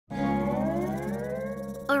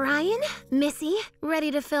Orion, Missy, ready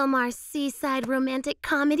to film our seaside romantic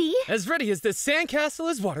comedy? As ready as this sandcastle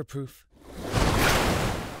is waterproof.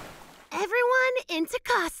 Everyone into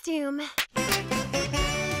costume.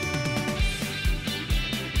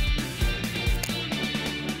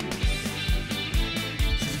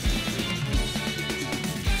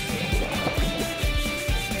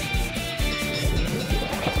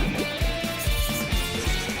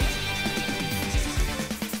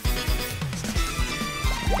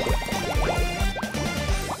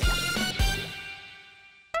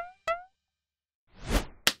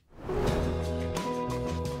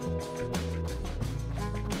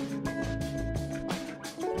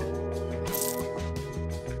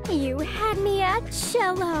 You had me at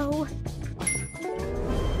cello.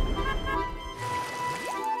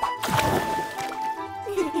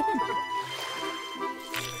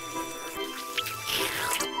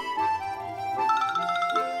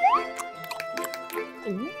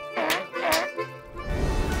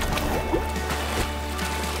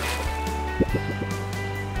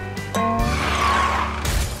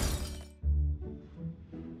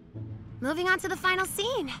 Moving on to the final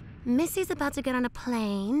scene. Missy's about to get on a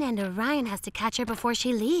plane, and Orion has to catch her before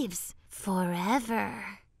she leaves.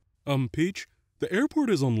 Forever. Peach, the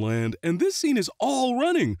airport is on land, and this scene is all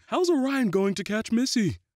running. How's Orion going to catch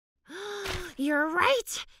Missy? You're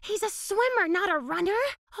right. He's a swimmer, not a runner.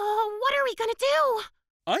 Oh, what are we gonna do?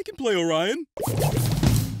 I can play Orion.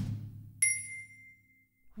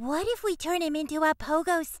 What if we turn him into a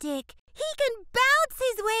pogo stick? He can bounce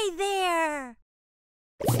his way there!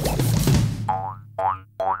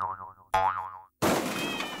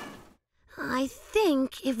 I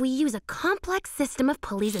think if we use a complex system of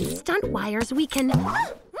pulleys and stunt wires, we can...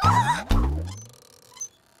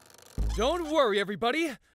 Don't worry,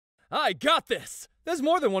 everybody. I got this. There's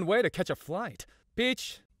more than one way to catch a flight.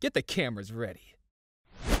 Peach, get the cameras ready.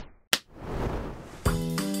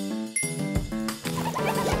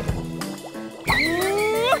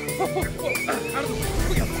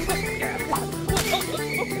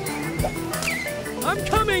 I'm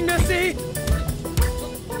coming, Missy!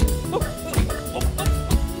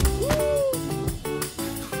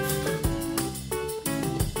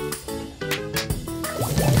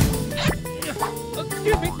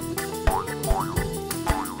 Excuse me.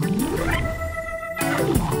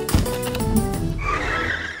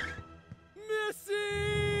 Missy!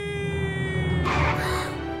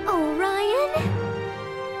 Orion?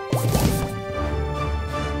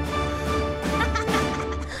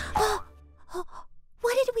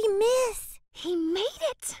 What did we miss? He made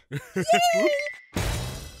it! Yay!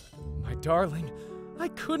 My darling, I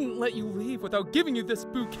couldn't let you leave without giving you this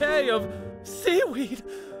bouquet of seaweed.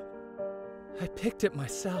 I picked it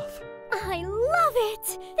myself. I love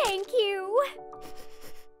it! Thank you!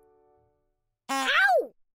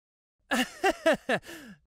 Ow!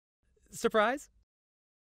 Surprise?